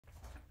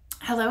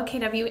Hello,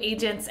 KW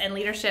agents and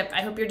leadership.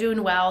 I hope you're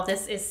doing well.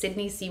 This is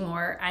Sydney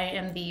Seymour. I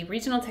am the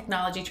regional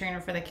technology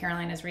trainer for the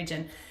Carolinas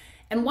region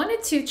and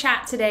wanted to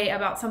chat today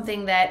about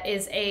something that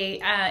is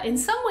in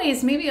some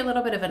ways, maybe a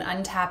little bit of an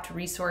untapped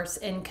resource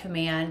in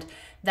Command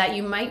that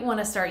you might want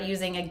to start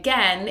using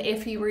again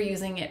if you were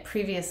using it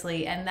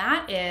previously, and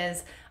that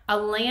is a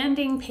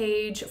landing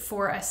page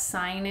for a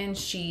sign-in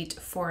sheet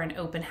for an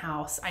open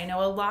house. I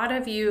know a lot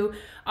of you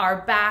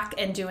are back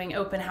and doing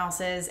open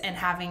houses and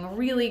having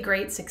really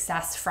great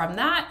success from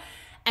that,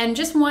 and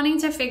just wanting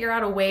to figure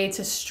out a way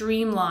to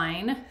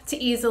streamline to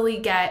easily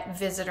get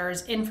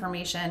visitors'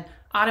 information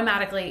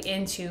automatically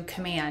into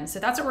Command. So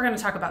that's what we're going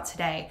to talk about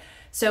today.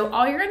 So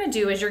all you're going to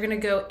do is you're going to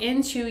go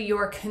into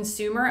your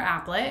consumer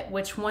applet,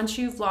 which once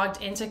you've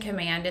logged into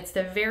Command, it's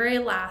the very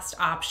last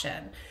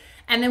option.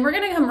 And then we're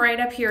going to come right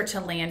up here to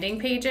landing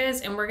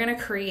pages and we're going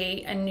to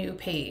create a new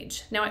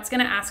page. Now it's going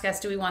to ask us,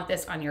 do we want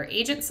this on your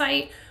agent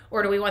site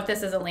or do we want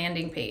this as a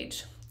landing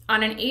page?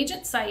 On an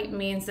agent site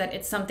means that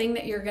it's something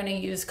that you're going to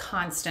use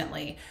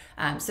constantly.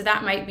 So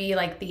that might be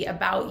like the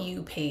About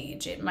You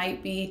page. It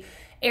might be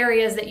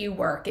areas that you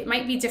work. It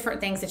might be different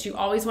things that you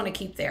always want to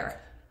keep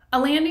there. A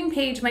landing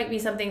page might be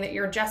something that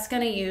you're just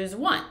going to use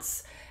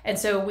once. And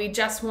so we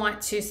just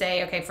want to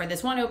say, okay, for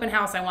this one open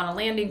house, I want a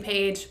landing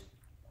page.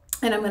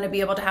 And I'm going to be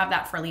able to have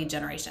that for lead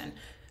generation.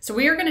 So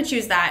we are going to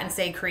choose that and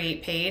say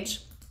create page.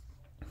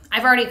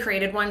 I've already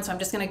created one, so I'm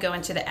just going to go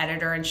into the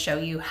editor and show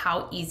you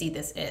how easy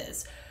this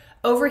is.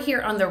 Over here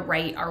on the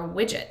right are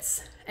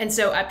widgets. And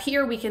so up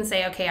here we can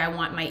say, okay, I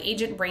want my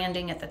agent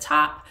branding at the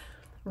top.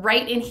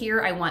 Right in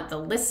here, I want the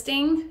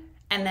listing.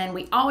 And then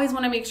we always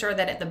want to make sure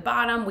that at the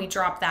bottom, we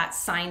drop that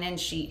sign-in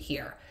sheet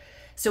here.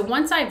 So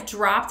once I've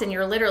dropped, and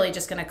you're literally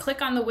just going to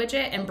click on the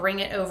widget and bring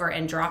it over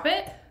and drop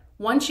it.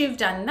 Once you've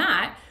done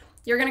that,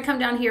 you're going to come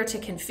down here to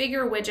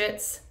configure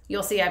widgets.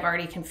 You'll see I've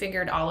already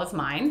configured all of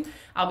mine.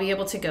 I'll be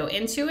able to go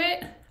into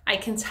it. I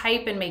can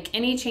type and make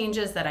any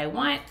changes that I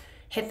want,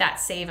 hit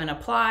that save and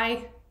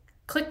apply,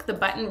 click the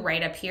button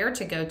right up here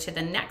to go to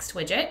the next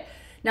widget.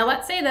 Now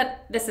let's say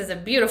that this is a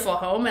beautiful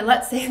home and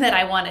let's say that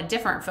I want a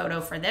different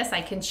photo for this.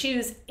 I can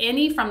choose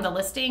any from the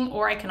listing,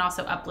 or I can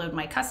also upload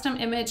my custom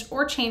image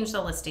or change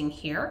the listing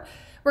here.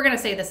 We're going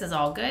to say this is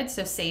all good,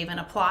 so save and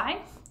apply.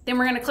 Then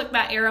we're going to click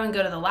that arrow and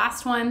go to the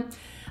last one.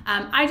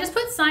 I just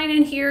put sign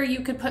in here. You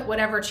could put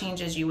whatever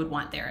changes you would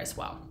want there as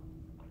well.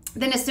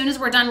 Then as soon as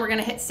we're done, we're going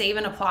to hit save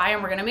and apply,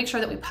 and we're going to make sure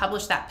that we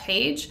publish that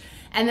page.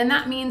 And then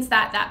that means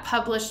that that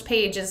published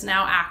page is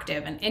now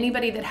active and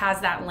anybody that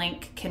has that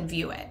link can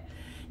view it.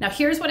 Now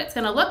here's what it's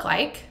going to look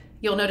like.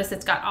 You'll notice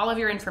it's got all of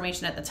your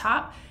information at the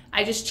top.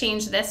 I just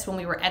changed this when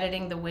we were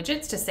editing the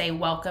widgets to say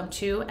welcome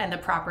to and the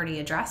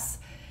property address.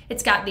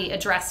 It's got the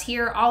address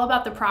here, all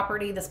about the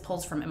property. This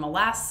pulls from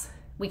MLS.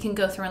 We can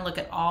go through and look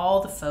at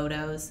all the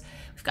photos.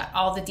 We've got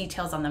all the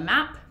details on the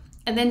map.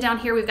 And then down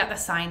here, we've got the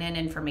sign-in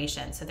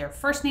information. So their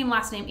first name,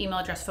 last name, email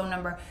address, phone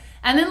number,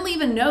 and then leave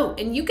a note.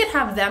 And you could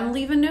have them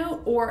leave a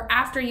note, or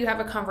after you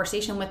have a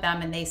conversation with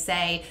them and they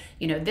say,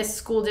 you know, this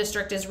school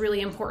district is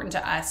really important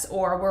to us,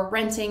 or we're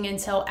renting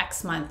until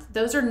X month.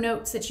 Those are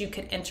notes that you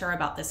could enter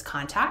about this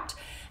contact.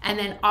 And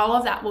then all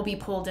of that will be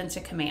pulled into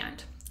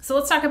Command. So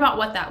let's talk about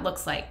what that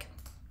looks like.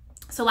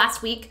 So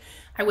last week,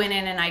 I went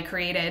in and I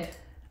created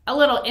a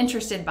little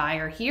interested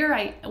buyer here.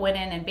 I went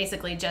in and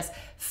basically just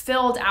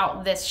filled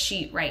out this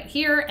sheet right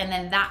here, and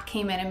then that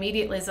came in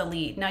immediately as a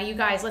lead. Now you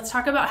guys, let's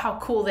talk about how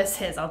cool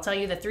this is. I'll tell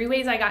you the 3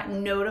 ways I got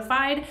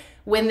notified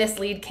when this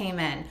lead came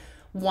in.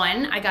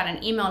 1, I got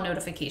an email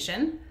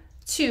notification.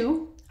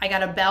 2, I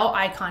got a bell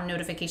icon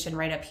notification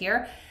right up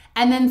here.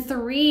 And then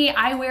 3,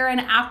 I wear an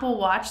Apple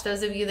Watch.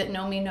 Those of you that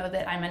know me know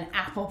that I'm an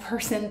Apple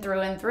person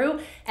through and through.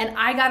 And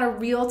I got a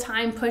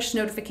real-time push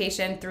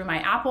notification through my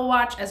Apple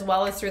Watch as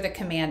well as through the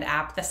Command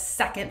app the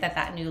second that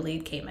that new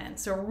lead came in.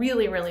 So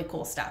really, really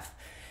cool stuff.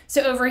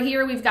 So over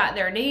here, we've got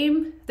their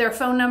name, their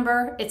phone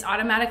number. It's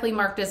automatically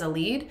marked as a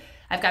lead.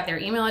 I've got their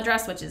email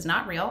address, which is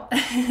not real.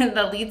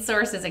 The lead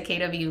source is a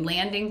KW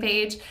landing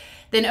page.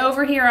 Then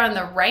over here on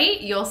the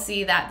right, you'll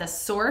see that the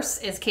source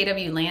is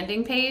KW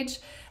landing page.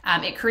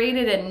 It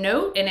created a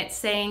note and it's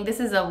saying this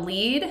is a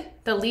lead.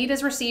 The lead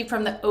is received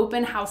from the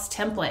open house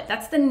template.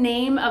 That's the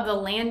name of the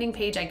landing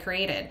page I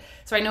created.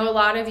 So I know a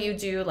lot of you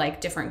do like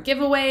different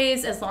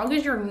giveaways. As long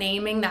as you're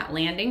naming that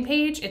landing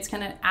page, it's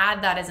going to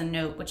add that as a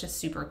note, which is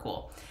super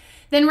cool.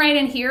 Then right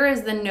in here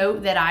is the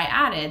note that I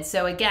added.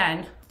 So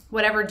again,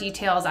 whatever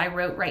details I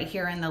wrote right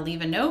here in the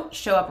leave a note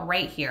show up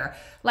right here.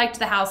 Liked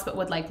the house, but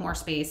would like more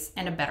space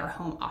and a better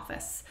home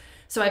office.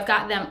 So I've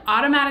got them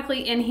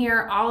automatically in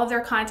here, all of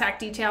their contact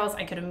details.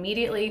 I could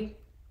immediately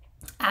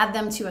add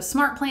them to a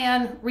smart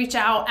plan, reach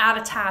out, add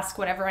a task,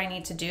 whatever I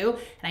need to do.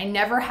 And I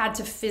never had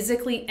to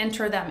physically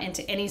enter them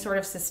into any sort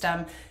of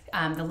system.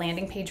 The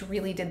landing page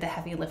really did the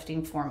heavy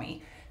lifting for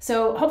me.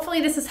 So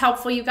hopefully this is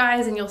helpful, you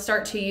guys, and you'll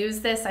start to use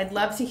this. I'd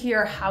love to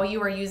hear how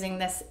you are using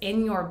this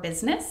in your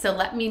business. So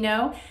let me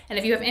know. And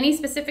if you have any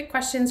specific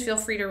questions, feel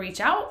free to reach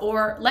out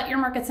or let your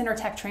Market Center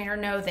tech trainer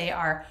know. They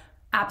are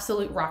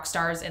absolute rock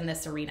stars in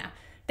this arena.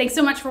 Thanks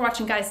so much for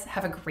watching, guys.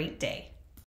 Have a great day.